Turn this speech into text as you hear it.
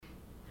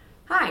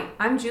Hi,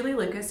 I'm Julie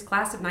Lucas,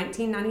 class of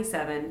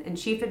 1997 and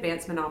Chief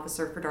Advancement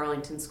Officer for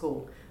Darlington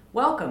School.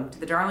 Welcome to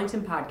the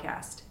Darlington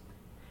Podcast.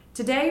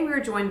 Today we are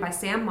joined by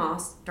Sam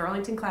Moss,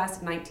 Darlington class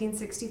of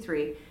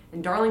 1963,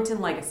 and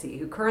Darlington Legacy,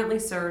 who currently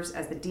serves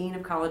as the Dean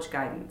of College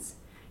Guidance.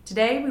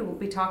 Today we will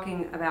be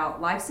talking about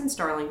life since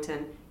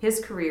Darlington, his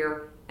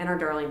career, and our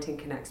Darlington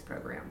Connects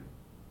program.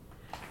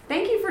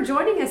 Thank you for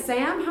joining us,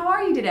 Sam. How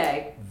are you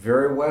today?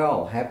 Very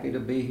well. Happy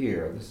to be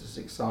here. This is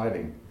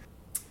exciting.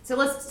 So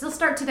let's still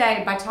start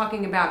today by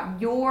talking about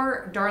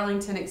your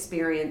Darlington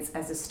experience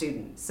as a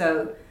student.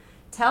 So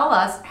tell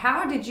us,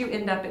 how did you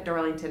end up at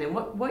Darlington, and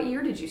what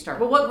year did you start?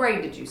 Well, what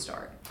grade did you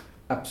start?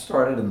 I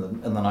started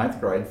in the ninth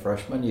grade,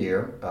 freshman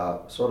year,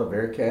 sort of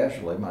very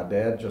casually. My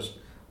dad just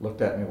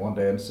looked at me one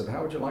day and said,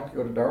 "How would you like to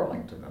go to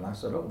Darlington?" And I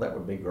said, "Oh, that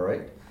would be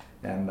great."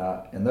 And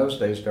in those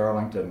days,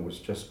 Darlington was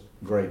just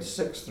grades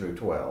 6 through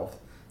 12.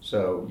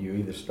 So you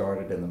either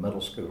started in the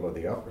middle school or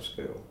the upper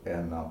school.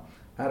 And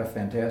I had a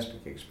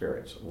fantastic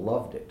experience.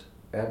 Loved it.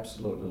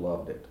 Absolutely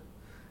loved it.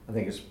 I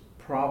think it's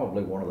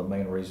probably one of the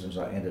main reasons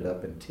I ended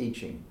up in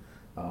teaching.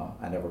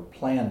 I never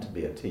planned to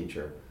be a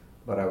teacher,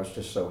 but I was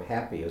just so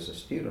happy as a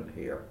student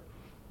here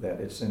that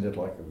it seemed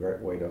like a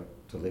great way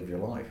to live your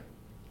life.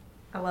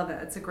 I love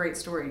it. It's a great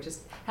story.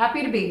 Just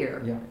happy to be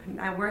here. Yeah.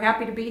 And we're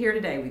happy to be here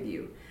today with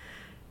you.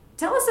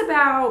 Tell us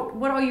about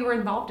what all you were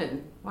involved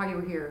in while you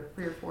were here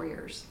for your 4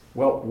 years.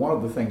 Well, one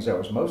of the things I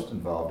was most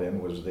involved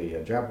in was the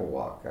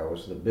Jabberwock. I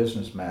was the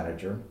business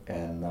manager,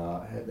 and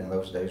in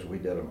those days we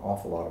did an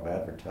awful lot of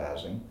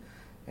advertising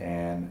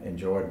and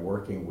enjoyed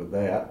working with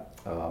that.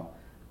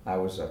 I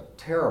was a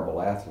terrible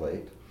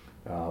athlete,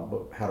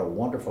 but had a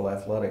wonderful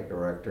athletic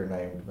director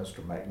named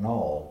Mr.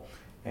 McNall,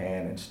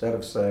 and instead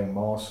of saying,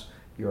 "Moss,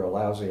 you're a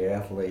lousy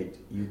athlete,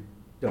 you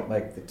don't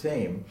make the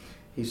team,"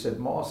 he said,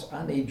 "Moss,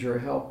 I need your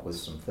help with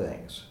some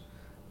things.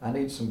 I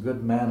need some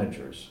good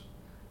managers."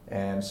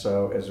 And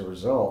so as a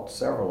result,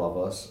 several of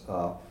us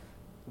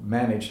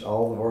managed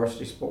all the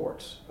varsity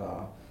sports.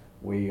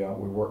 We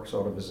worked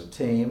sort of as a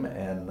team,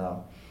 and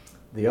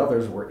the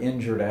others were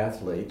injured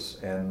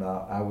athletes, and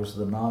I was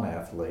the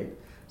non-athlete.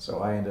 So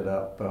I ended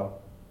up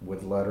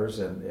with letters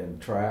in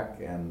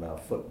track and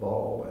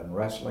football and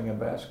wrestling and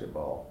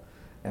basketball,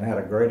 and had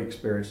a great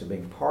experience of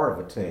being part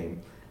of a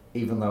team,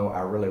 even though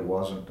I really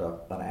wasn't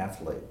an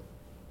athlete.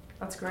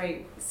 That's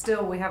great.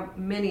 Still, we have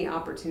many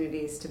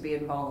opportunities to be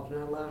involved,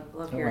 and I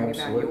love hearing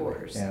about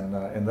yours. And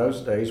in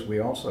those days, we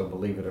also,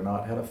 believe it or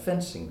not, had a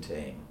fencing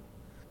team.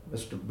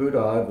 Mr.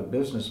 Budaj, the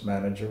business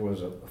manager,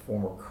 was a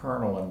former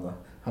colonel in the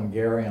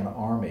Hungarian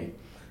army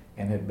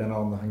and had been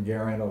on the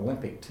Hungarian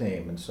Olympic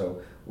team. And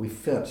so we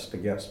fenced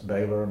against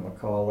Baylor and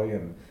Macaulay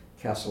and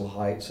Castle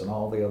Heights and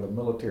all the other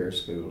military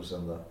schools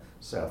in the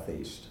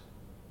southeast.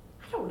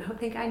 I don't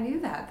think I knew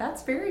that.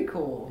 That's very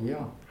cool.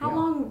 Yeah. How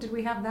long did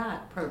we have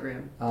that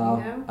program? Do you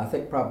know? I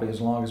think probably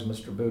as long as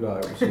Mr.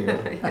 Budaj was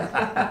here.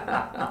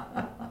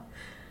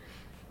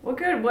 Well,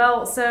 good.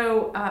 Well,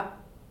 so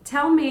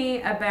tell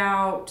me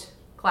about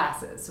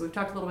classes. So we've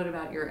talked a little bit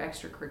about your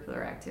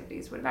extracurricular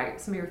activities. What about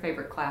some of your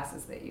favorite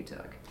classes that you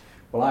took?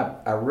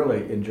 Well, I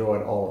really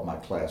enjoyed all of my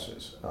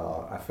classes.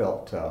 I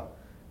felt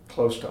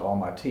close to all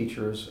my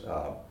teachers.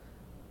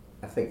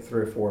 I think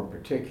 3 or 4 in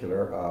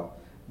particular.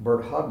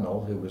 Bert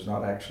Hudnall, who was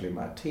not actually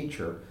my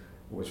teacher,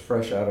 was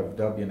fresh out of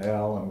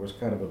W&L and was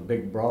kind of a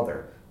big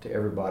brother to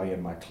everybody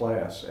in my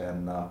class.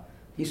 And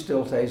he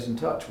still stays in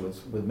touch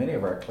with many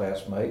of our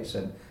classmates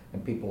and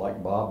people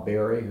like Bob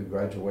Berry, who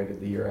graduated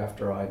the year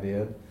after I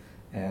did,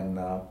 and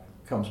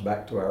comes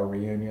back to our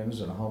reunions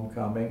and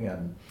homecoming.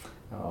 And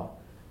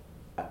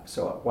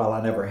so while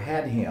I never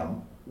had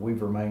him,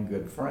 we've remained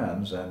good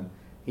friends. And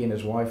he and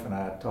his wife and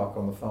I talk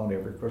on the phone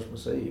every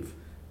Christmas Eve.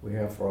 We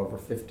have for over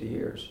 50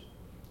 years.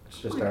 It's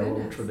just our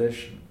little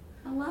tradition.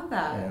 I love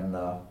that. And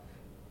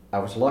I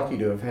was lucky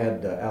to have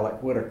had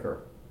Alec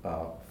Whitaker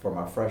for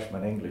my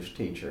freshman English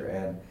teacher,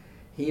 and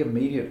he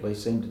immediately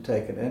seemed to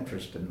take an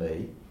interest in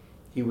me.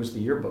 He was the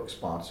yearbook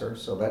sponsor,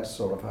 so that's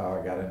sort of how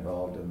I got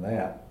involved in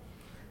that.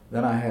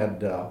 Then I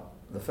had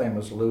the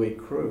famous Louis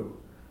Crew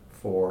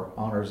for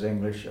honors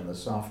English in the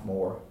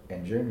sophomore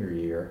and junior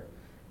year,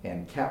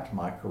 and capped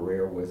my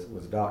career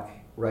with Doc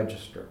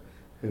Register,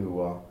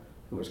 who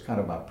was kind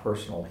of my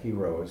personal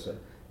hero as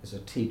a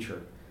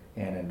teacher.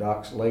 And in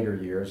Doc's later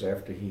years,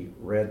 after he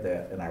read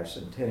that in our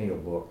centennial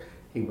book,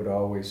 he would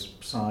always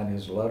sign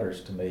his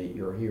letters to me,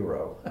 "Your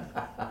hero."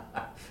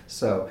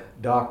 So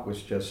Doc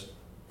was just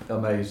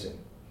amazing.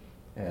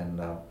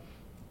 And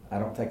I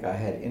don't think I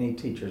had any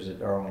teachers at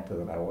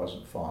Darlington that I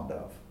wasn't fond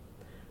of.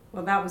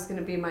 Well, that was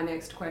going to be my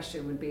next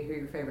question, would be who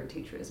your favorite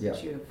teacher is,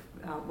 but you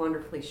have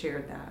wonderfully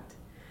shared that.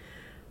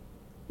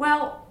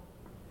 Well,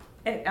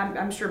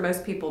 I'm sure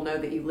most people know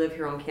that you live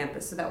here on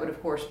campus, so that would, of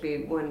course,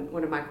 be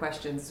one of my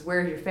questions.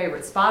 Where's your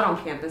favorite spot on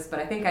campus? But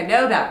I think I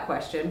know that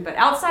question. But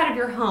outside of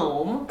your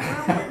home,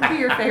 what would be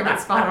your favorite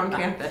spot on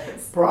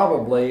campus?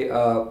 Probably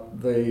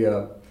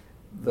the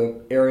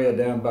area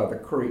down by the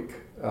creek,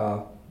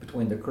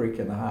 between the creek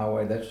and the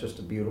highway. That's just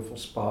a beautiful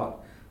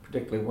spot,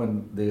 particularly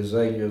when the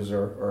azaleas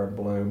are in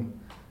bloom.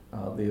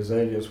 The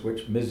azaleas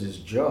which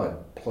Mrs.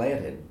 Judd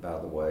planted, by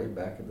the way,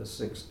 back in the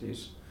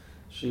 60s.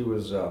 She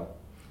was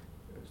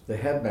the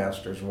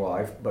headmaster's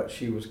wife, but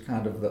she was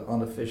kind of the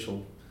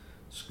unofficial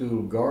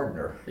school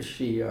gardener.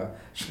 She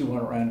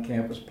went around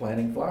campus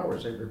planting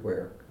flowers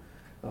everywhere,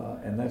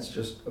 and that's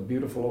just a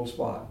beautiful little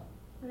spot.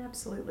 It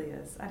absolutely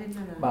is. I didn't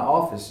know that. My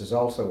office is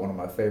also one of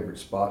my favorite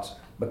spots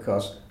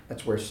because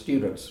that's where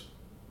students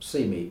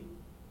see me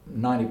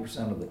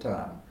 90% of the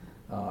time,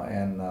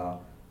 and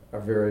are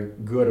very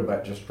good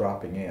about just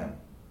dropping in.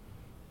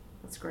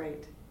 That's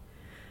great.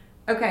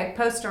 Okay,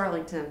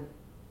 post-Darlington.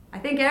 I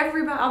think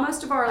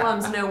most of our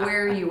alums know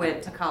where you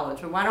went to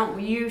college, but why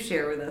don't you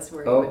share with us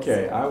where you went to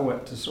Okay, school? I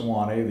went to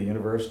Sewanee, the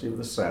University of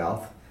the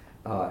South,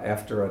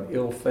 after an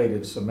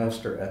ill-fated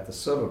semester at the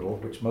Citadel,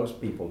 which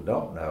most people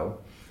don't know.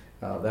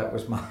 That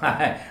was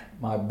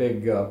my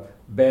big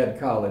bad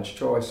college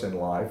choice in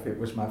life. It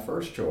was my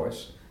first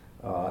choice,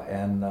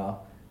 and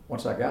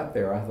once I got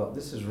there, I thought,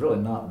 this is really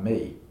not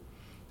me.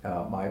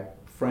 My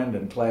friend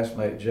and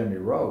classmate Jimmy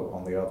Rowe,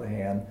 on the other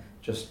hand,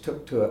 just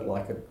took to it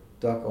like a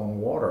duck on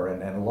water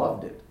and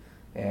loved it,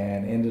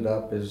 and ended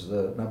up as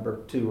the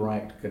number 2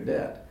 ranked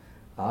cadet.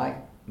 I,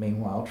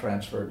 meanwhile,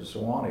 transferred to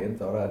Sewanee and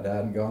thought I'd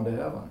died and gone to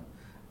heaven.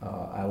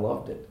 I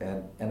loved it,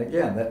 and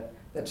again,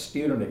 that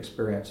student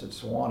experience at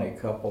Sewanee,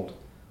 coupled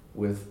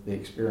with the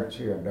experience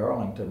here in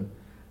Darlington,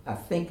 I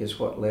think is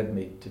what led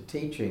me to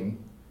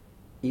teaching,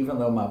 even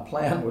though my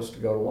plan was to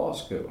go to law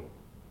school.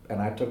 And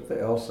I took the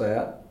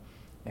LSAT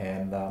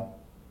and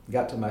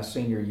got to my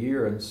senior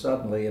year, and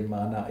suddenly in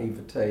my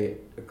naivete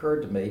it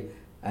occurred to me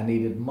I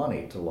needed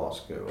money to law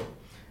school.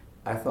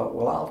 I thought,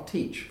 well, I'll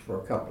teach for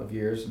a couple of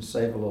years and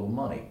save a little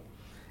money.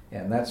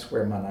 And that's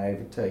where my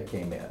naivete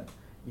came in.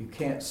 You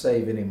can't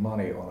save any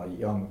money on a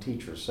young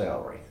teacher's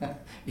salary.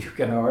 You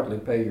can hardly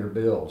pay your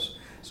bills.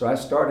 So I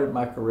started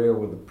my career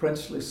with a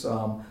princely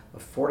sum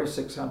of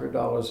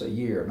 $4,600 a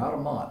year, not a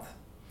month.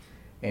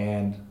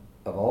 And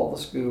of all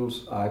the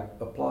schools I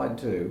applied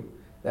to,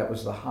 that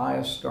was the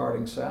highest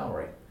starting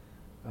salary.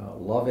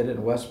 Lovett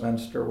and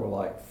Westminster were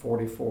like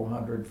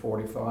 $4,400,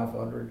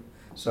 $4,500.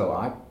 So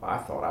I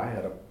thought I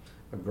had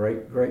a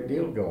great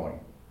deal going.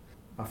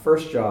 My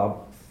first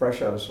job,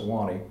 fresh out of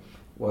Sewanee,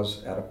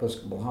 was at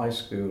Episcopal High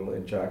School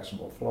in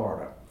Jacksonville,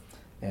 Florida.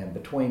 And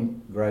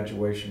between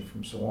graduation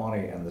from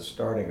Sewanee and the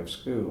starting of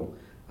school,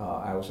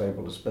 I was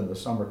able to spend the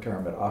summer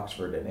term at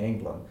Oxford in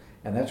England.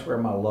 And that's where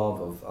my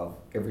love of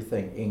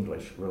everything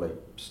English really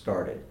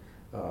started.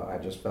 I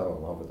just fell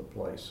in love with the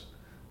place.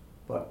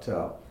 But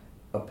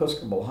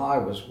Episcopal High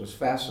was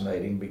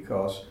fascinating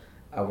because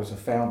I was a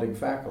founding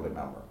faculty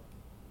member.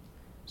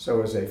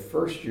 So as a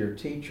first-year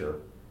teacher,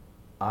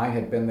 I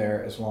had been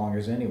there as long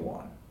as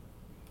anyone,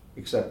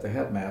 except the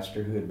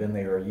headmaster, who had been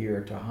there a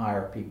year to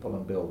hire people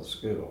and build the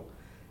school.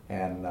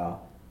 And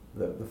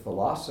the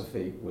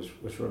philosophy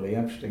was really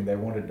interesting. They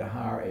wanted to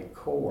hire a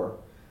corps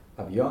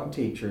of young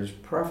teachers,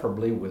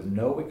 preferably with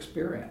no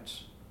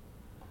experience,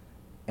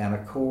 and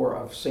a corps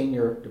of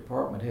senior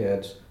department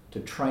heads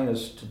to train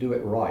us to do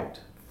it right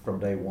from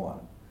day one,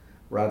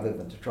 rather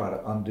than to try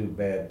to undo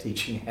bad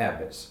teaching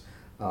habits.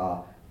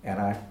 And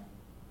I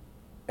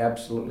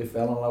absolutely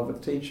fell in love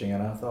with teaching,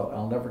 and I thought,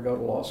 I'll never go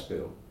to law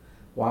school.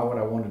 Why would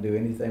I want to do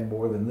anything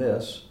more than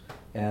this?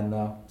 And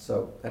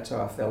so that's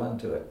how I fell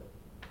into it.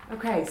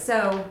 Okay,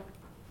 so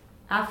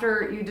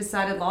after you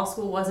decided law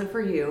school wasn't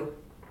for you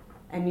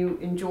and you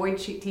enjoyed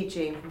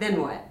teaching, then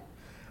what?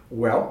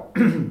 Well,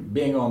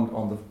 being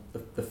on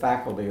the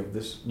faculty of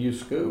this new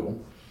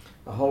school,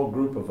 a whole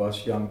group of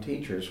us young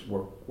teachers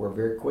were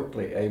very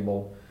quickly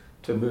able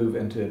to move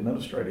into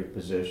administrative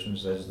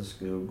positions as the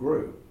school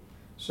grew.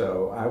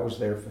 So I was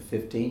there for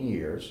 15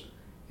 years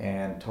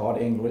and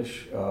taught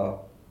English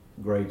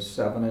grades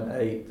 7 and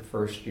 8 the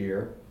first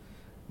year,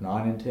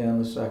 9 and 10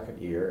 the second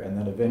year, and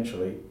then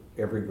eventually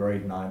every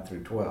grade 9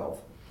 through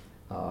 12,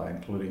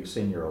 including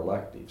senior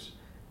electives.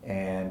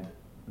 And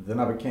then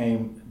I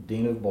became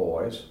Dean of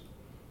Boys,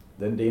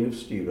 then Dean of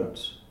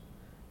Students,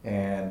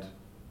 and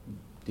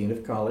Dean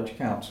of College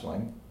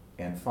Counseling,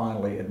 and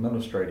finally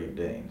Administrative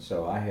Dean.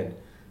 So I had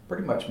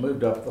pretty much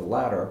moved up the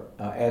ladder,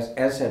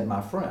 as had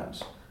my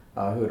friends,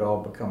 who had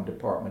all become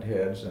department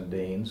heads and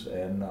deans.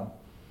 And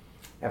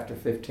after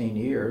 15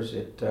 years,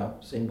 it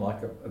seemed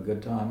like a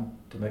good time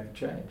to make a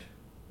change.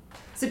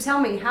 So tell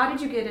me, how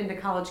did you get into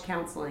college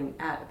counseling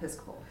at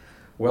Episcopal?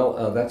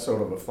 Well, that's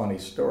sort of a funny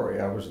story.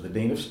 I was the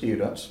Dean of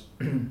Students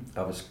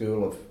of a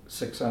school of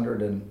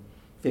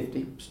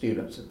 650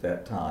 students at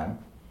that time,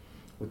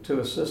 with 2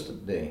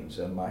 assistant deans.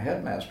 And my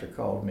headmaster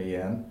called me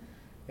in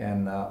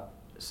and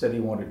said he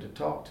wanted to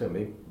talk to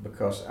me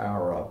because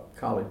our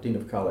Dean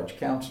of College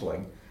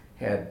Counseling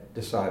had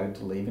decided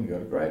to leave and go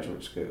to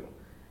graduate school.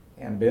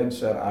 And Ben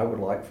said, I would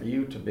like for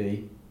you to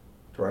be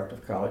Director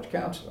of College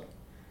Counseling.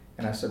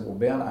 And I said, well,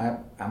 Ben,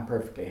 I'm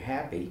perfectly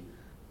happy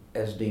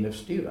as Dean of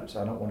Students.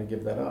 I don't want to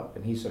give that up.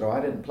 And he said, oh, I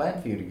didn't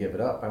plan for you to give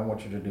it up. I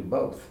want you to do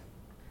both.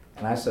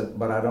 And I said,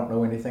 but I don't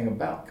know anything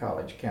about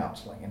college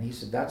counseling. And he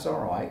said, that's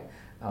all right.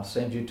 I'll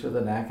send you to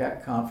the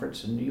NACAC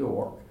conference in New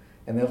York,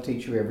 and they'll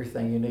teach you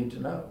everything you need to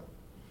know.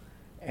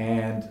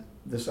 And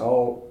this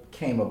all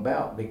came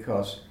about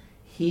because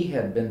he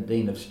had been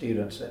Dean of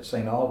Students at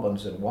St.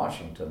 Albans in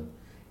Washington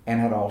and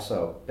had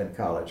also been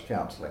college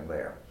counseling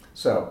there.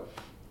 So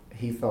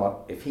he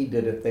thought if he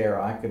did it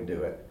there, I could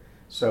do it.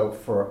 So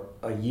for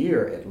a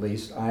year at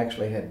least, I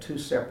actually had 2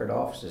 separate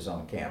offices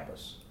on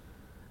campus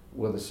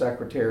with a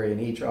secretary in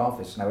each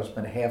office, and I would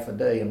spend half a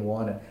day in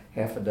one and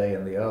half a day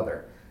in the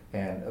other.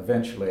 And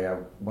eventually,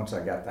 once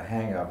I got the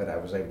hang of it, I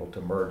was able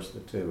to merge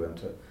the two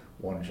into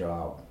one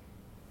job.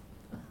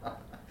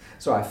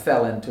 So I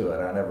fell into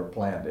it. I never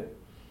planned it.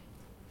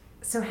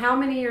 So how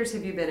many years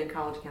have you been in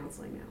college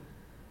counseling now?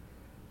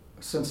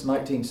 Since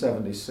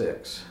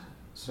 1976.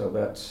 So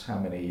that's how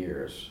many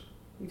years?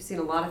 You've seen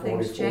a lot of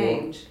things 44.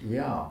 change.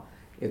 Yeah.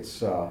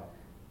 It's a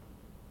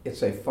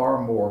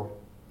far more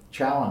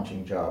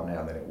challenging job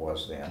now than it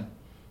was then.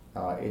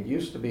 It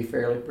used to be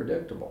fairly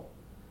predictable.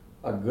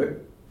 A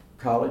good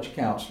college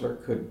counselor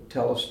could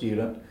tell a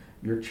student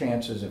your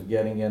chances of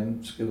getting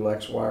in school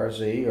X, Y, or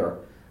Z are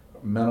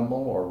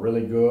minimal or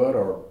really good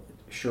or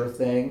sure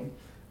thing.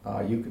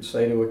 You could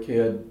say to a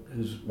kid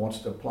who wants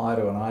to apply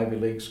to an Ivy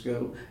League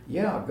school,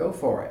 yeah, go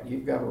for it.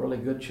 You've got a really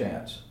good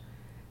chance.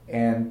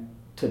 And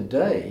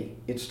today,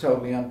 it's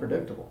totally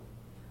unpredictable.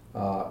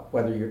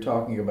 Whether you're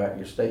talking about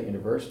your state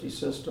university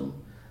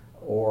system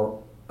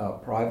or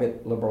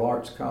private liberal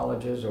arts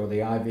colleges or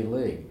the Ivy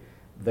League,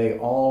 they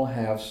all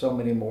have so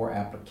many more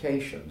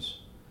applications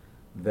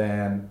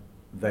than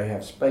they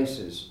have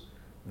spaces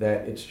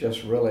that it's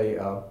just really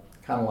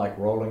kind of like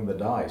rolling the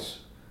dice.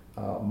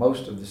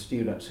 Most of the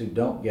students who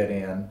don't get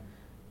in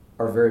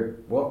are very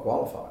well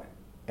qualified,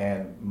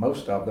 and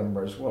most of them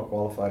are as well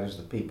qualified as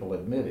the people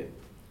admitted.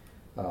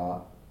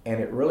 And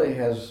it really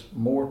has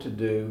more to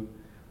do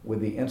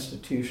with the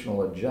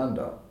institutional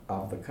agenda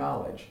of the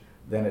college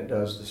than it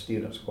does the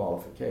students'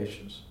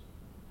 qualifications.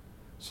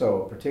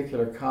 So a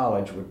particular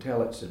college would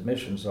tell its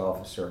admissions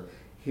officer,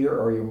 here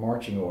are your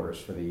marching orders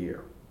for the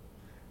year.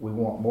 We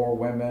want more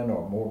women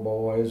or more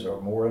boys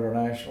or more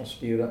international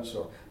students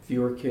or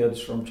fewer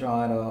kids from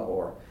China,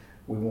 or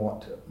we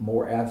want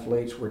more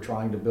athletes. We're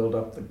trying to build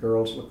up the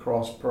girls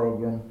lacrosse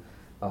program.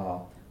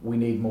 We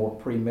need more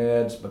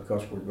pre-meds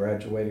because we're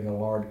graduating a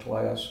large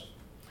class.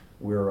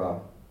 We're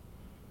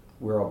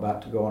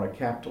about to go on a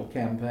capital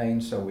campaign,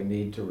 so we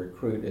need to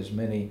recruit as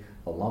many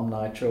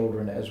alumni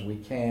children as we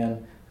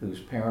can whose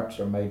parents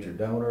are major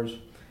donors.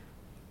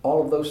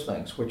 All of those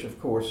things, which of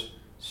course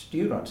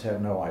students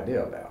have no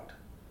idea about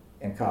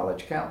and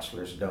college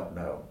counselors don't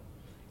know.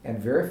 And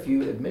very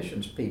few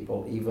admissions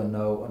people even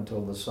know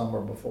until the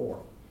summer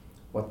before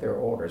what their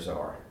orders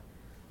are.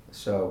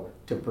 So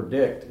to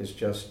predict is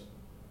just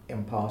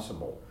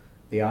impossible.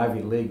 The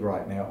Ivy League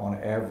right now, on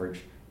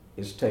average,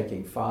 is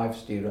taking 5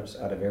 students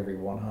out of every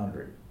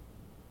 100.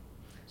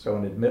 So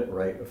an admit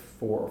rate of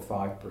 4 or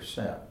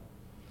 5%.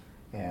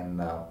 And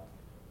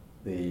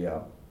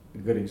the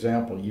good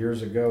example,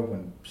 years ago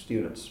when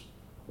students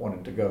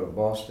wanted to go to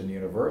Boston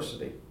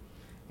University,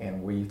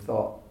 and we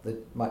thought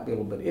that might be a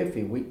little bit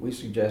iffy, we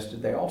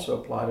suggested they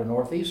also apply to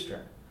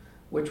Northeastern,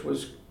 which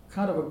was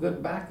kind of a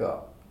good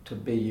backup to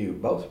BU,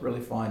 both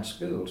really fine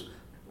schools.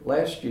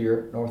 Last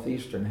year,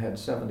 Northeastern had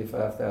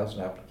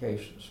 75,000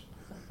 applications.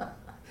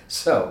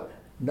 So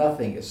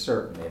nothing is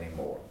certain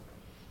anymore,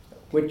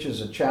 which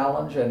is a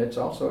challenge, and it's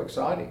also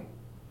exciting.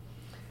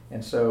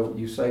 And so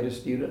you say to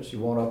students, you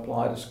want to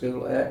apply to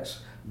school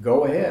X,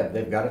 go ahead.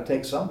 They've got to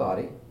take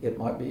somebody. It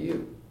might be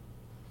you.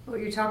 Well,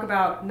 you talk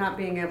about not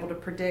being able to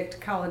predict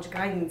college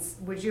guidance.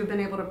 Would you have been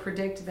able to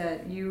predict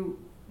that you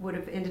would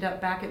have ended up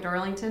back at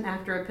Darlington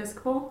after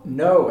Episcopal?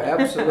 No,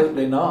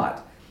 absolutely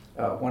not.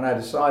 When I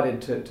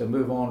decided to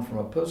move on from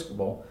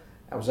Episcopal,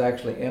 I was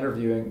actually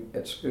interviewing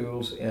at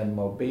schools in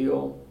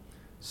Mobile,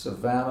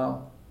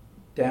 Savannah,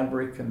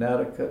 Danbury,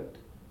 Connecticut,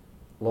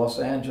 Los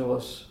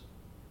Angeles,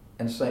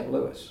 and St.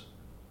 Louis.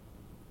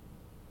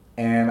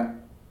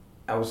 And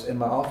I was in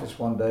my office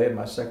one day and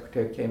my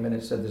secretary came in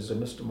and said, there's a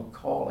Mr.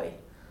 McCauley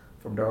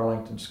from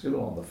Darlington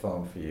School on the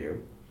phone for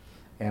you.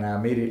 And I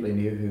immediately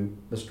knew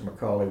who Mr.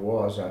 McCauley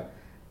was.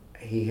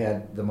 He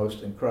had the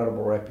most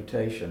incredible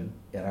reputation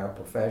in our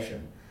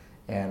profession.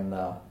 And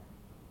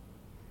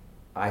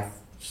I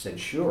said,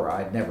 sure,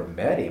 I'd never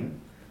met him,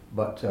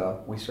 but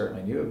we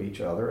certainly knew of each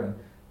other. And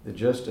the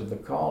gist of the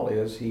call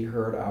is he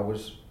heard I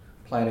was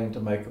planning to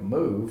make a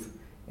move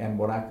and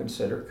what I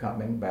considered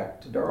coming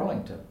back to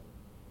Darlington.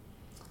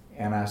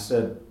 And I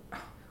said,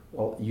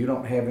 well, you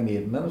don't have any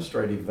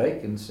administrative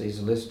vacancies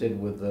listed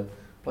with the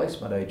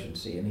placement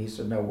agency. And he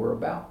said, no, we're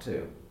about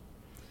to.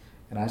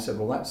 And I said,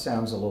 well, that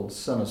sounds a little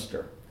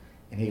sinister.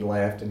 And he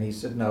laughed and he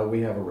said, no,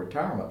 we have a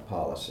retirement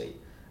policy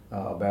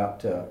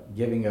about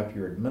giving up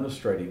your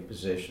administrative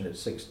position at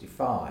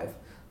 65,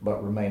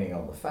 but remaining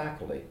on the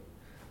faculty.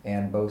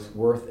 And both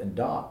Worth and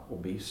Doc will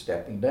be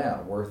stepping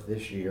down. Worth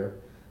this year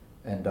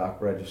and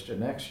Doc register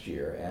next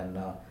year. And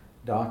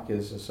Doc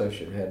is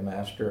associate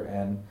headmaster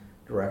and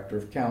director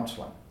of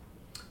counseling.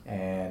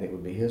 And it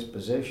would be his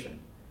position.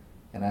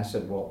 And I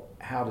said, well,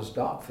 how does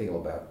Doc feel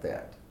about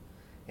that?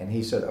 And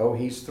he said, oh,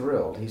 he's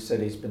thrilled. He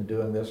said he's been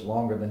doing this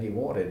longer than he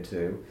wanted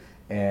to,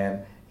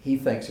 and he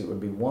thinks it would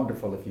be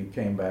wonderful if you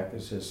came back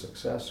as his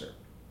successor.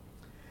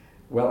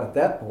 Well, at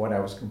that point, I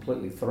was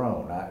completely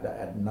thrown. I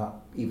had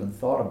not even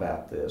thought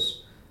about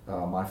this.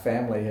 My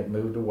family had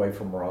moved away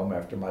from Rome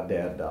after my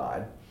dad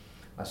died.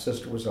 My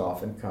sister was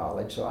off in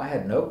college, so I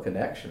had no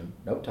connection,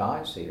 no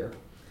ties here.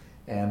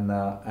 And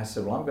I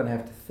said, well, I'm going to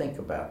have to think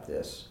about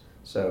this.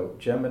 So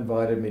Jim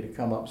invited me to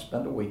come up and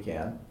spend a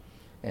weekend,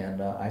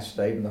 and I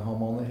stayed in the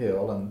home on the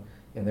hill and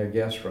in their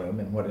guest room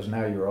in what is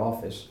now your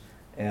office.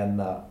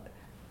 And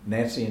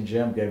Nancy and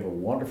Jim gave a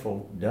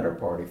wonderful dinner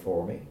party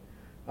for me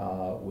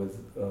with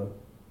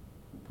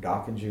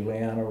Doc and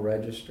Juliana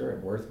Register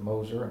and Worth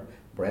Moser and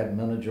Brad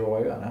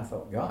Minajoya, and I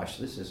thought, gosh,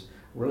 this is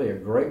really a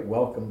great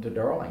welcome to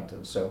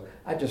Darlington. So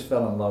I just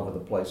fell in love with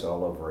the place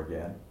all over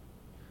again.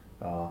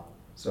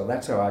 So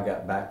that's how I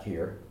got back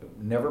here.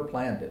 Never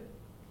planned it.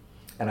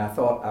 And I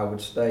thought I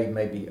would stay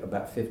maybe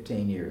about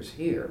 15 years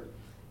here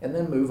and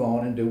then move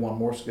on and do one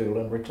more school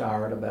and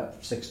retire at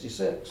about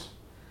 66.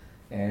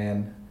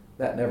 And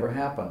that never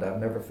happened. I've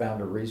never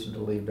found a reason to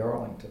leave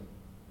Darlington.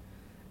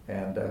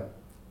 And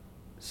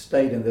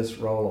stayed in this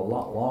role a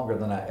lot longer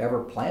than I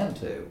ever planned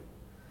to.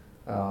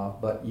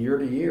 But year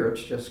to year,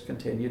 it's just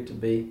continued to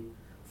be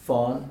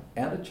fun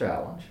and a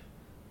challenge,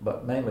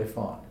 but mainly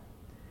fun.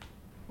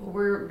 Well,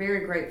 we're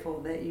very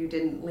grateful that you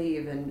didn't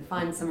leave and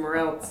find somewhere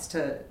else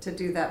to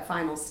do that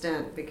final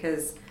stint,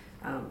 because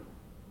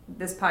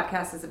this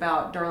podcast is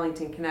about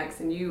Darlington Connects,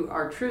 and you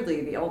are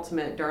truly the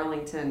ultimate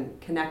Darlington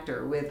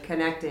connector with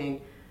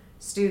connecting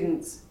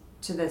students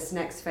to this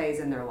next phase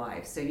in their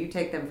life. So you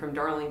take them from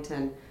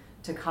Darlington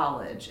to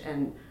college,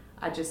 and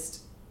I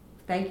just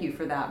thank you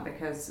for that,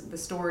 because the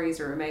stories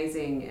are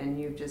amazing and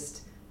you've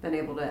just been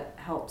able to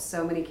help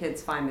so many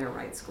kids find their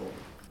right school.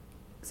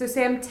 So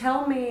Sam,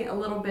 tell me a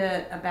little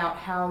bit about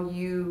how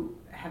you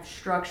have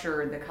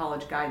structured the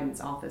college guidance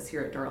office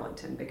here at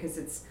Darlington, because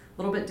it's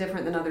a little bit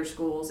different than other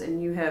schools,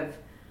 and you have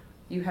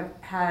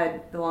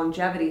had the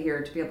longevity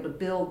here to be able to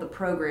build the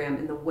program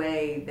in the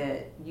way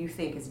that you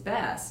think is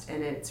best,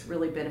 and it's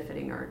really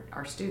benefiting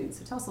our students.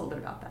 So tell us a little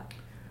bit about that.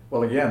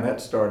 Well, again, that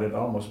started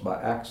almost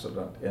by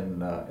accident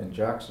in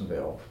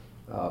Jacksonville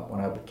when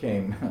I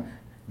became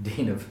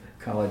Dean of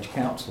College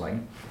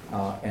Counseling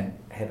and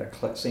had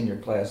a senior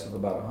class of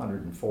about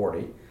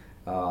 140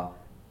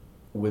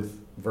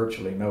 with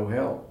virtually no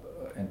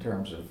help in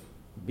terms of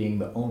being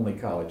the only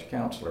college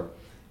counselor.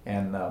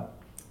 And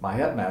my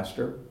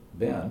headmaster,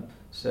 Ben,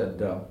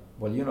 said,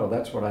 well, you know,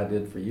 that's what I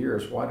did for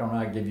years. Why don't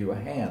I give you a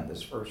hand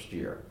this first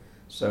year?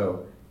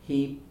 So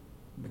he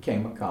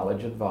became a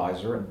college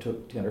advisor and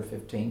took 10 or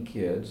 15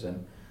 kids,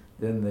 and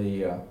then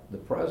the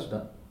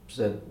president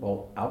said,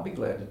 well, I'll be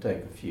glad to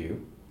take a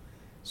few.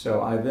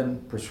 So I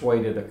then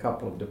persuaded a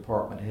couple of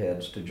department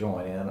heads to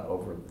join in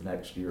over the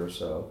next year or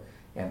so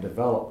and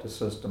developed a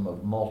system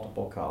of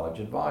multiple college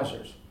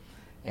advisors.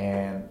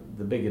 And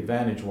the big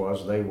advantage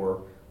was they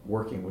were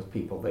working with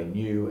people they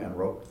knew and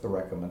wrote the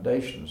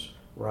recommendations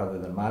rather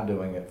than my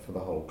doing it for the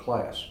whole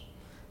class.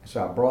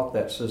 So I brought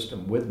that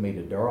system with me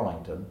to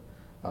Darlington.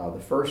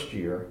 The first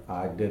year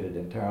I did it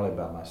entirely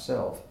by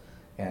myself,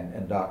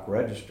 and Doc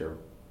Register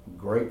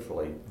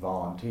gratefully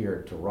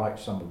volunteered to write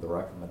some of the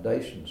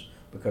recommendations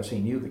because he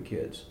knew the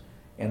kids.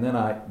 And then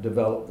I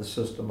developed the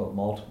system of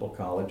multiple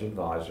college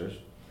advisors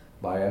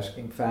by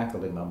asking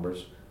faculty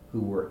members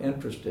who were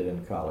interested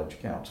in college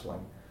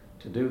counseling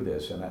to do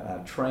this, and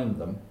I trained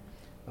them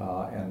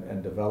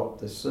and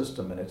developed this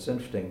system. And it's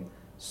interesting,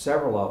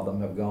 several of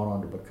them have gone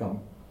on to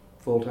become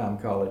full-time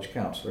college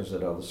counselors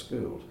at other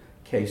schools.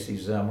 Casey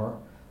Zimmer,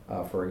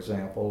 for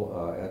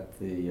example, at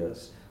the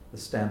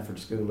Stanford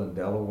School in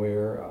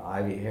Delaware.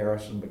 Ivy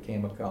Harrison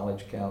became a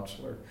college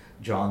counselor.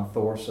 John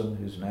Thorson,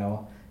 who's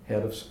now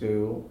head of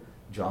school.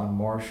 John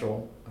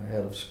Marshall,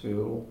 head of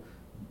school.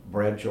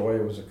 Brad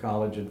Joya was a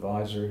college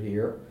advisor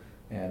here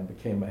and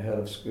became a head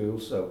of school.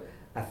 So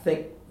I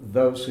think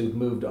those who've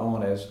moved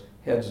on as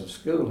heads of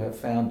school have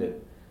found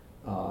it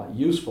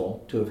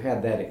useful to have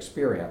had that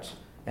experience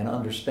and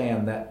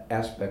understand that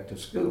aspect of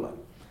schooling.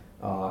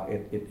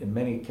 It in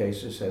many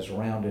cases has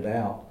rounded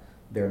out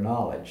their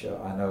knowledge.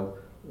 I know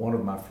one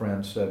of my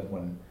friends said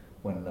when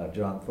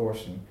John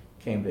Thorson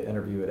came to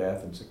interview at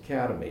Athens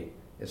Academy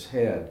as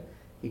head,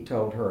 he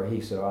told her,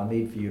 he said, I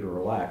need for you to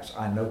relax.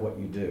 I know what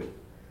you do.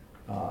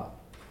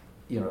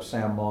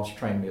 Sam Moss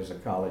trained me as a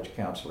college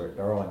counselor at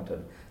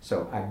Darlington,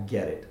 so I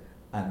get it.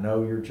 I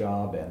know your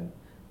job and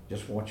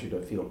just want you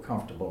to feel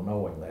comfortable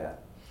knowing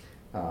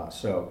that.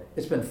 So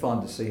it's been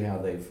fun to see how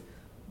they've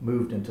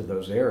moved into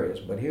those areas.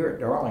 But here at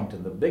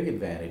Darlington, the big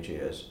advantage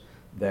is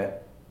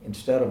that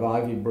instead of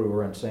Ivy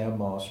Brewer and Sam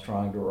Moss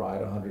trying to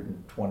write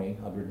 120,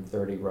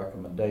 130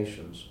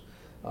 recommendations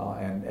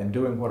and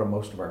doing what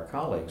most of our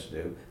colleagues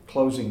do,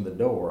 closing the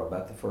door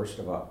about the 1st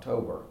of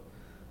October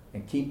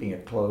and keeping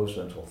it closed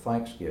until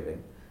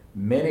Thanksgiving,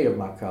 many of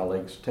my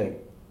colleagues take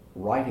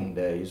writing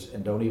days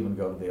and don't even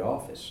go to the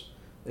office.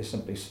 They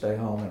simply stay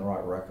home and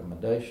write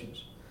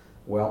recommendations.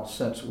 Well,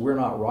 since we're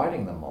not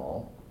writing them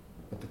all,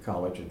 but the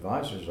college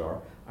advisors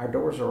are, our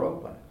doors are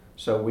open.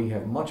 So we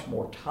have much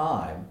more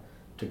time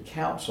to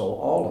counsel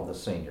all of the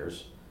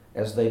seniors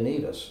as they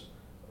need us,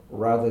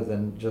 rather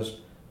than just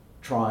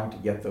trying to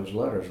get those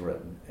letters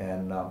written.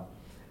 And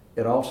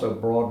it also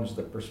broadens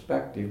the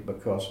perspective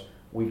because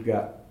we've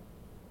got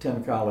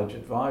 10 college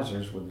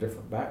advisors with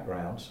different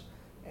backgrounds,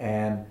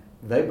 and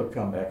they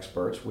become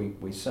experts.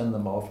 We send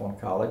them off on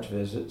college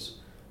visits.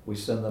 We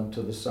send them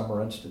to the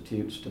summer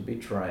institutes to be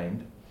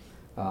trained.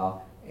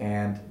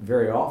 And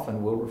very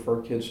often we'll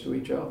refer kids to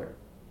each other.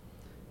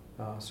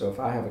 So if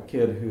I have a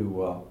kid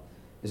who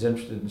is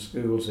interested in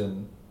schools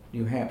in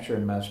New Hampshire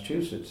and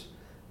Massachusetts,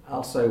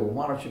 I'll say, well,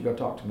 why don't you go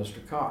talk to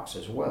Mr. Cox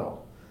as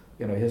well?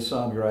 You know, his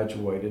son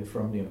graduated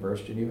from the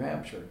University of New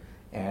Hampshire,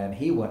 and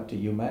he went to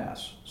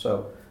UMass.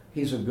 So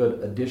he's a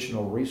good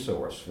additional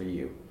resource for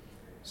you.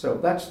 So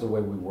that's the way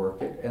we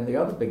work it. And the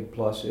other big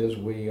plus is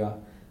we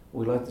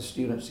let the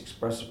students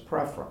express a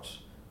preference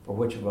for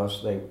which of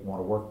us they want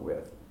to work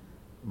with.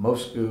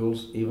 Most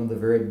schools, even the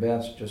very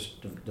best,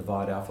 just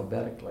divide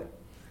alphabetically.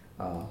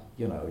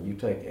 You know, you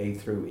take A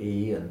through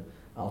E, and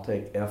I'll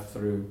take F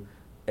through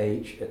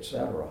H,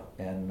 etc.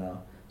 And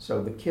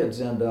so the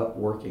kids end up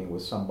working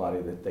with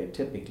somebody that they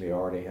typically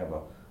already have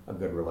a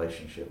good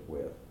relationship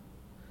with.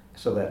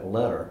 So that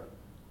letter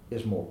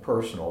is more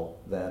personal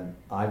than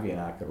Ivy and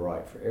I could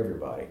write for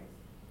everybody.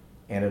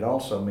 And it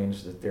also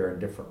means that there are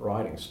different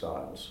writing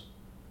styles.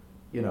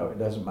 You know, it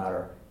doesn't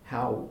matter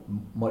how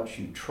much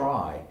you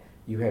try,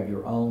 you have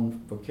your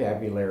own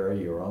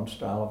vocabulary, your own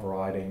style of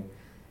writing,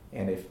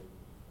 and if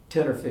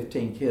 10 or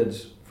 15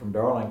 kids from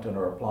Darlington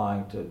are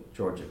applying to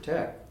Georgia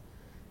Tech,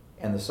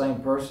 and the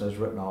same person has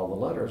written all the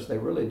letters, they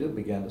really do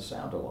begin to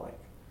sound alike.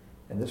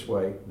 And this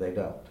way, they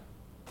don't.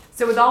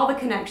 So with all the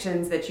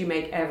connections that you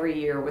make every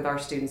year with our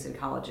students in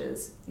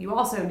colleges, you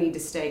also need to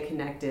stay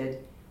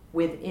connected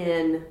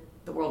within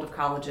the world of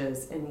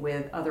colleges and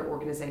with other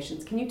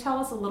organizations. Can you tell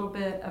us a little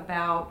bit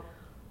about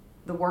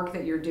the work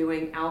that you're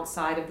doing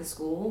outside of the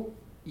school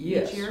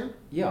each year?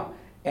 Yeah,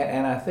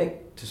 and I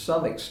think to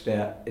some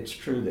extent it's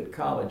true that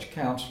college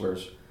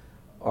counselors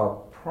are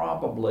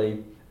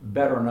probably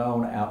better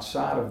known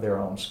outside of their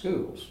own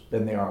schools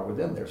than they are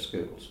within their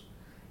schools.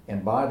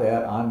 And by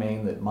that I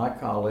mean that my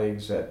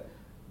colleagues at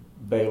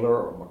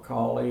Baylor or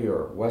Macaulay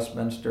or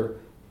Westminster,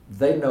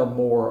 they know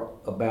more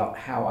about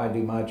how I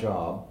do my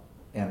job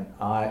and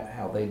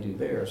how they do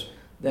theirs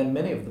than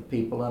many of the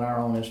people in our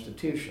own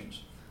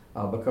institutions,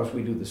 because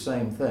we do the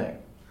same thing.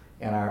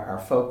 And our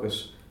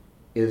focus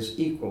is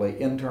equally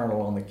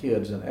internal on the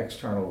kids and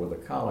external with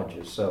the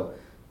colleges. So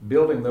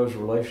building those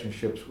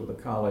relationships with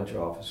the college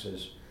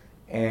offices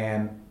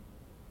and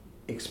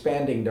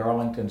expanding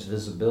Darlington's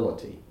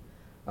visibility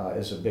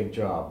is a big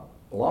job.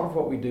 A lot of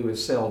what we do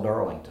is sell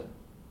Darlington,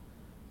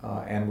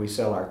 and we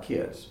sell our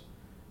kids.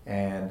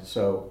 And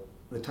so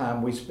the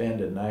time we spend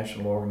in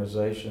national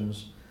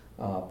organizations,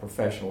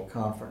 professional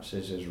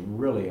conferences is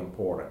really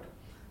important.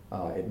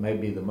 It may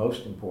be the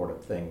most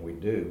important thing we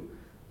do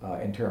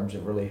in terms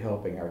of really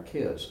helping our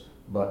kids,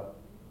 but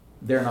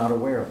they're not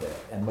aware of that,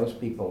 and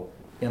most people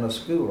in a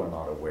school are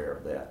not aware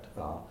of that.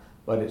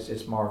 But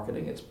it's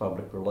marketing, it's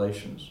public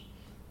relations,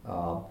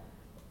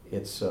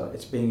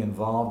 it's being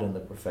involved in the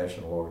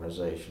professional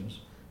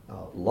organizations.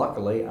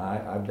 Luckily,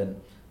 I've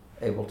been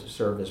able to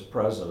serve as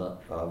president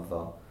of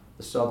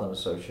the Southern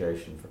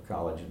Association for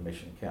College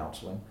Admission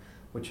Counseling,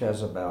 which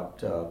has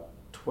about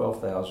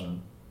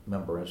 12,000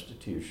 member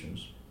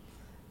institutions.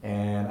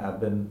 And I've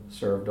been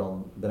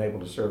able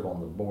to serve on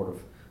the board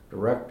of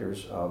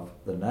directors of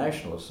the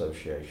National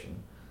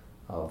Association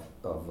of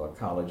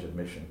College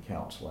Admission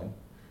Counseling,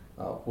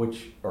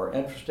 which are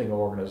interesting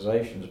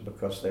organizations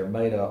because they're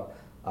made up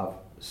of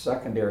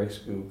secondary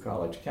school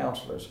college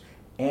counselors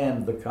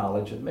and the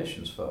college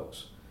admissions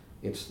folks.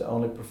 It's the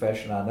only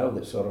profession I know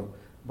that sort of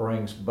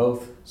brings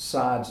both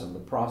sides of the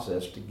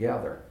process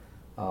together,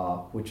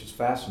 which is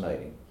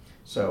fascinating.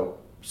 So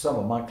some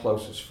of my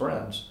closest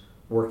friends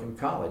work in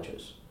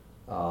colleges,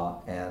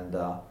 and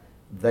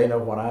they know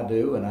what I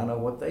do and I know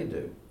what they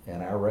do,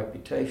 and our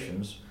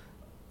reputations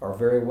are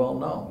very well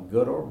known,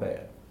 good or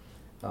bad.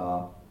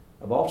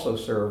 I've also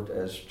served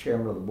as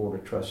chairman of the board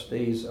of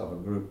trustees of a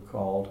group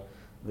called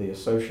the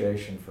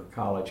Association for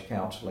College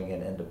Counseling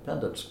in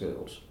Independent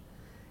Schools.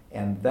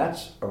 And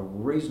that's a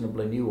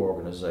reasonably new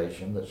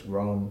organization that's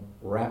grown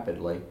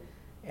rapidly,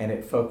 and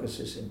it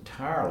focuses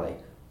entirely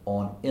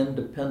on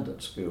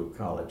independent school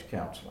college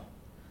counseling.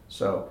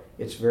 So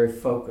it's very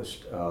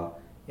focused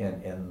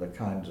in the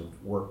kinds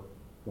of work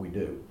we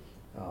do.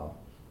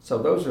 So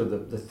those are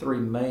the three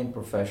main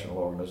professional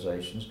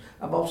organizations.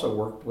 I've also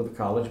worked with the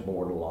College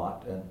Board a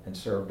lot and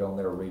served on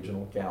their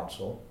regional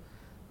council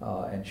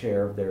and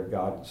chair of their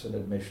Guidance and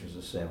Admissions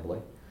Assembly.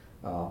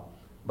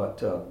 But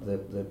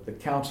the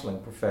counseling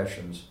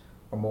professions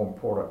are more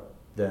important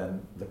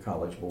than the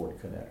College Board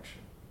connection.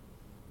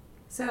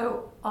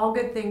 So all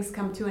good things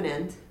come to an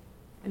end.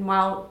 And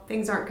while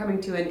things aren't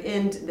coming to an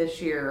end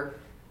this year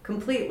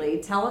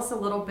completely, tell us a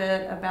little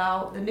bit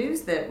about the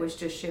news that was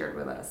just shared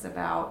with us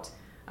about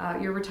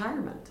your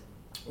retirement.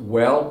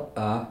 Well,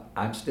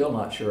 I'm still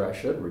not sure I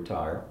should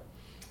retire.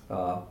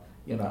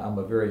 I'm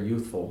a very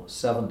youthful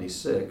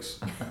 76,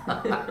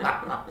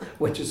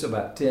 which is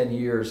about 10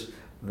 years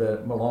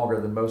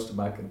longer than most of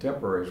my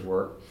contemporaries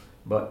work.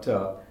 But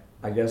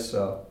I guess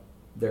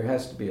there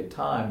has to be a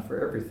time for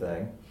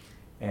everything.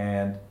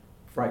 And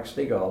Frank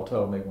Stegall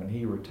told me when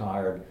he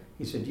retired,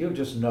 he said, "You'll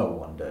just know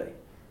one day."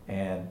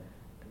 And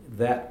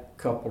that,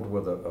 coupled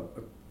with a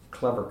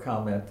clever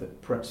comment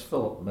that Prince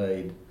Philip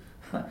made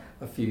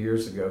a few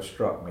years ago,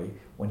 struck me.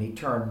 When he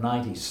turned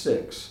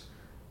 96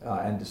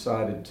 and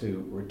decided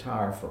to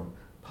retire from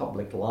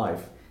public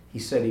life, he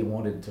said he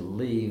wanted to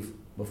leave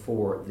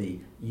before the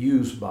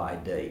use-by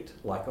date,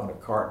 like on a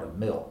carton of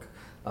milk.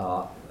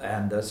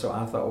 So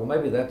I thought, well,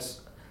 maybe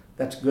that's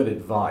good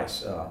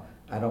advice.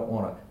 I don't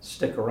want to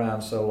stick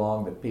around so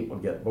long that people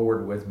get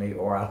bored with me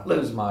or I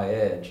lose my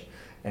edge.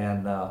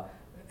 And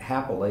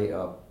happily,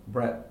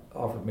 Brent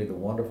offered me the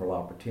wonderful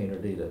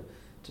opportunity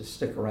to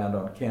stick around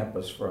on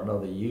campus for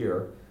another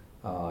year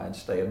and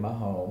stay in my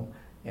home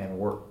and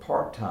work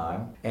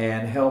part-time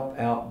and help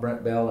out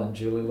Brent Bell and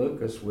Julie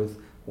Lucas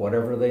with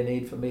whatever they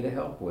need for me to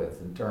help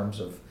with in terms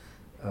of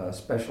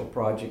special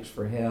projects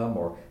for him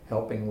or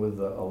helping with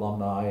the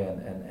alumni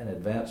and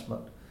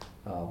advancement.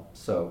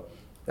 So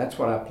that's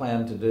what I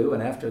plan to do,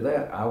 and after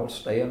that I will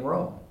stay in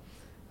Rome.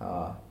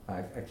 I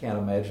can't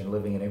imagine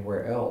living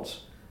anywhere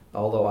else,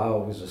 although I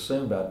always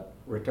assumed I'd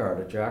retire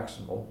to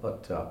Jacksonville,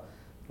 but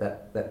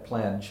that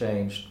plan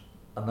changed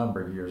a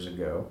number of years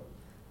ago.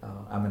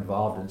 I'm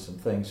involved in some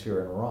things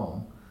here in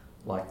Rome,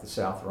 like the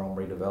South Rome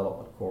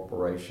Redevelopment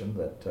Corporation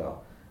that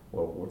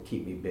will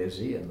keep me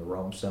busy, and the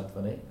Rome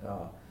Symphony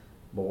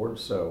board,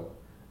 so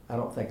I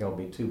don't think I'll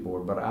be too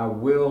bored, but I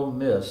will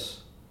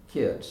miss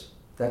kids.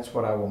 That's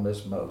what I will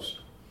miss most,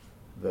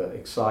 the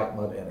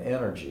excitement and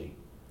energy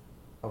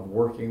of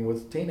working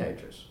with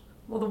teenagers.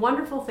 Well, the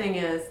wonderful thing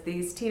is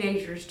these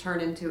teenagers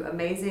turn into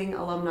amazing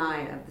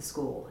alumni of the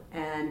school,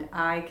 and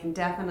I can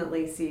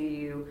definitely see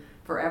you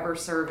forever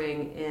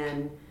serving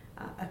in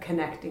a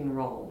connecting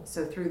role,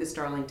 so through the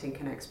Darlington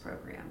Connects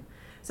program.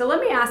 So let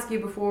me ask you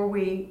before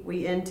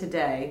we end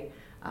today,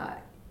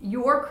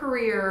 your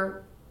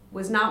career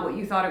was not what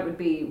you thought it would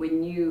be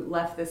when you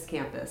left this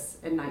campus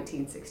in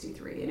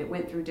 1963, and it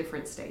went through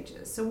different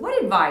stages. So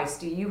what advice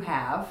do you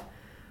have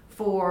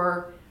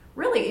for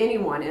really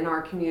anyone in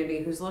our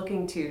community who's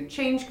looking to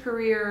change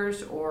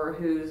careers or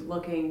who's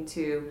looking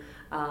to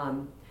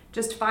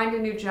just find a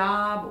new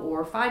job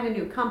or find a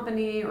new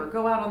company or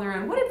go out on their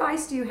own? What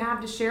advice do you have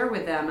to share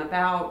with them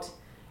about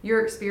your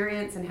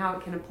experience and how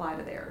it can apply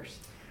to theirs?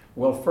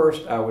 Well,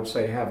 first I would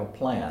say have a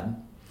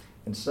plan,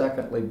 and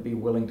secondly, be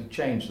willing to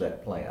change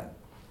that plan.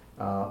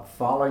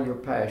 Follow your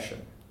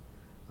passion.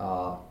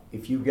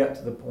 If you get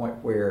to the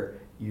point where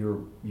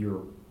you're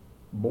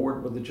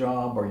bored with the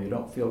job or you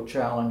don't feel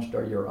challenged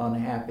or you're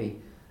unhappy,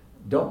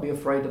 don't be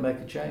afraid to make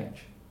a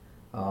change.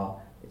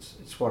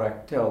 It's what I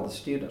tell the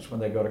students when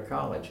they go to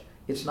college.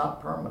 It's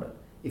not permanent.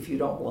 If you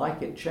don't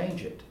like it,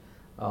 change it.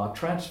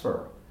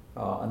 Transfer.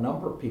 A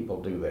number of people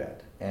do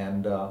that.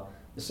 And the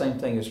same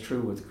thing is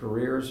true with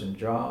careers and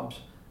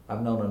jobs.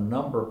 I've known a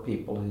number of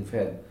people who've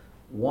had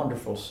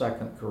wonderful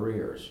second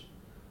careers.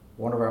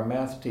 One of our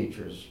math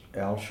teachers,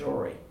 Al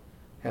Shorey,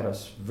 had a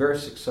very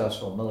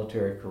successful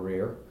military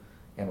career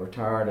and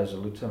retired as a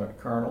lieutenant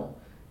colonel,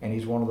 and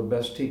he's one of the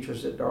best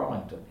teachers at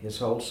Darlington, his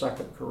whole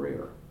second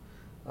career.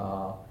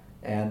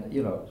 And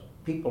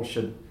people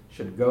should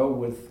go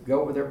with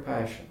their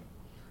passion,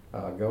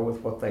 go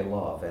with what they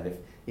love. And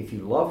if you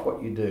love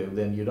what you do,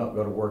 then you don't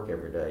go to work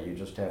every day, you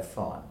just have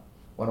fun.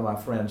 One of my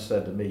friends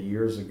said to me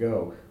years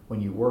ago,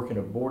 when you work in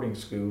a boarding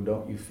school,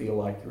 don't you feel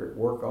like you're at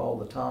work all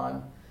the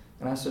time?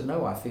 And I said,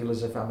 no, I feel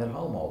as if I'm at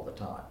home all the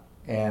time.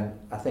 And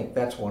I think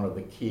that's one of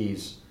the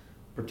keys,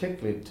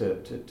 particularly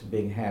to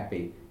being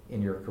happy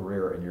in your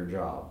career and your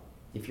job.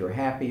 If you're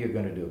happy, you're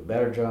going to do a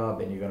better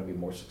job and you're going to be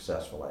more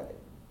successful at it.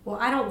 Well,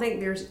 I don't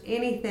think there's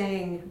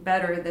anything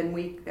better than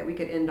that we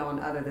could end on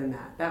other than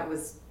that. That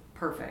was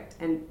perfect.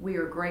 And we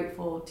are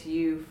grateful to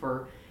you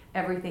for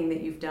everything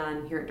that you've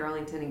done here at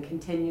Darlington and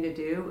continue to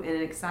do,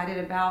 and excited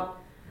about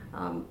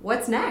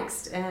what's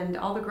next and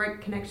all the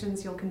great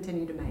connections you'll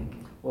continue to make.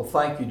 Well,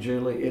 thank you,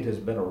 Julie. It has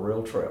been a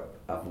real trip.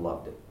 I've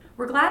loved it.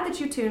 We're glad that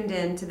you tuned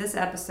in to this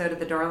episode of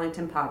the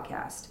Darlington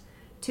Podcast.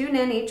 Tune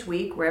in each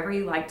week wherever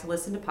you like to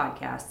listen to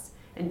podcasts,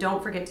 and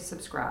don't forget to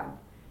subscribe.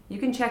 You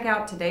can check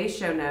out today's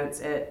show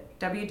notes at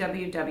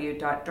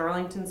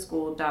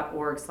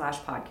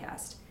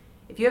www.darlingtonschool.org/podcast.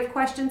 If you have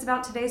questions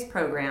about today's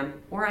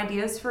program or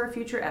ideas for a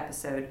future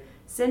episode,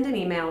 send an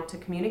email to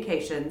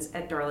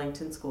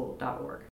communications@darlingtonschool.org.